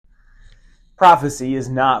Prophecy is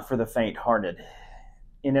not for the faint-hearted.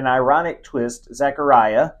 In an ironic twist,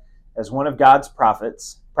 Zechariah, as one of God's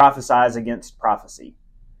prophets, prophesies against prophecy.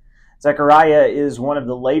 Zechariah is one of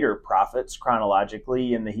the later prophets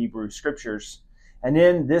chronologically in the Hebrew Scriptures, and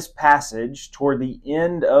in this passage, toward the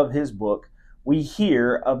end of his book, we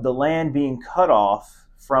hear of the land being cut off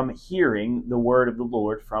from hearing the word of the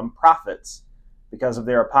Lord from prophets because of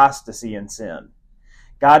their apostasy and sin.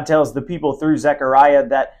 God tells the people through Zechariah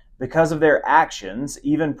that because of their actions,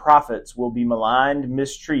 even prophets will be maligned,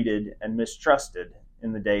 mistreated, and mistrusted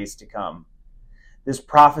in the days to come. This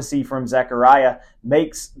prophecy from Zechariah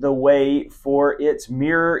makes the way for its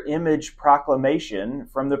mirror image proclamation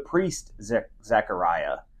from the priest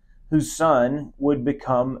Zechariah, whose son would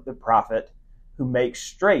become the prophet who makes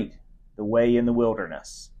straight the way in the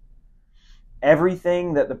wilderness.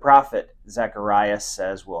 Everything that the prophet Zechariah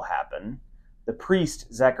says will happen, the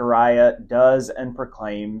priest Zechariah does and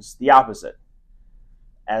proclaims the opposite,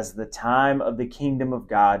 as the time of the kingdom of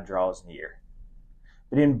God draws near.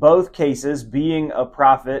 But in both cases, being a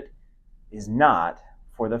prophet is not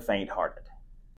for the faint-hearted.